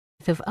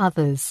of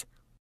others.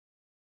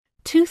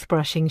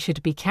 Toothbrushing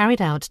should be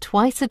carried out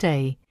twice a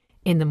day,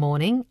 in the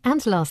morning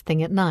and last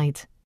thing at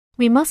night.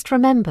 We must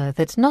remember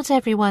that not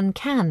everyone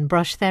can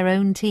brush their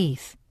own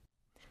teeth.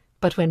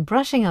 But when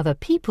brushing other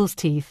people's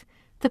teeth,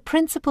 the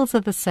principles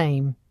are the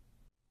same.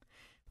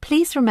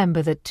 Please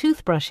remember that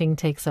toothbrushing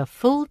takes a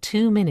full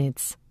 2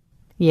 minutes.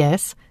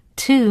 Yes,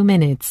 2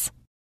 minutes.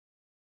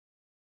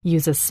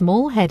 Use a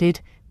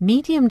small-headed,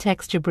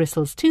 medium-texture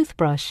bristles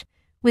toothbrush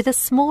with a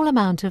small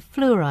amount of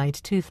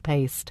fluoride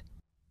toothpaste.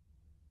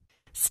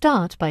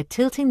 Start by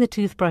tilting the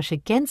toothbrush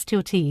against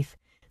your teeth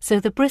so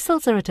the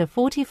bristles are at a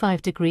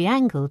 45-degree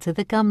angle to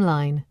the gum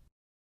line.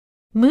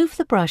 Move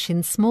the brush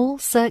in small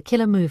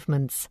circular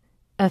movements,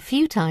 a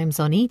few times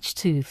on each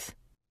tooth.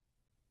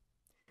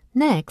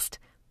 Next,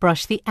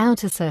 brush the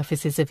outer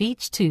surfaces of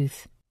each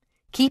tooth,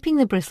 keeping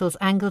the bristles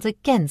angled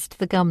against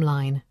the gum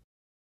line.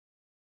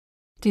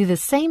 Do the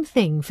same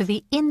thing for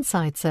the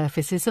inside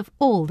surfaces of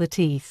all the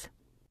teeth.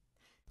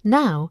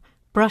 Now,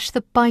 brush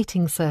the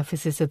biting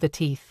surfaces of the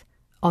teeth,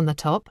 on the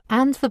top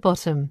and the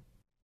bottom.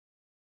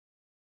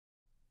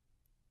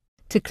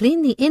 To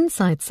clean the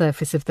inside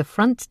surface of the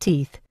front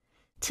teeth,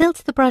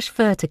 tilt the brush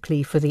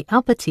vertically for the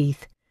upper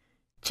teeth.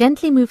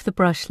 Gently move the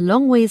brush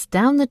long ways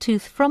down the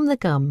tooth from the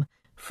gum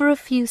for a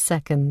few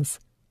seconds.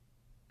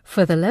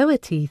 For the lower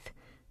teeth,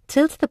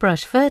 tilt the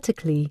brush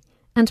vertically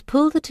and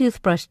pull the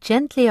toothbrush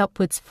gently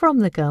upwards from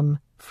the gum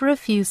for a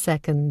few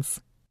seconds.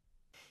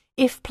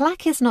 If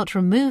plaque is not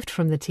removed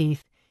from the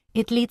teeth,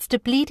 it leads to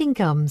bleeding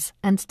gums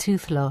and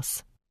tooth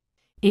loss.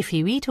 If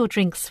you eat or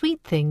drink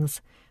sweet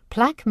things,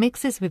 plaque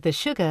mixes with the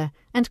sugar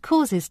and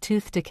causes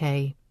tooth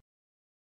decay.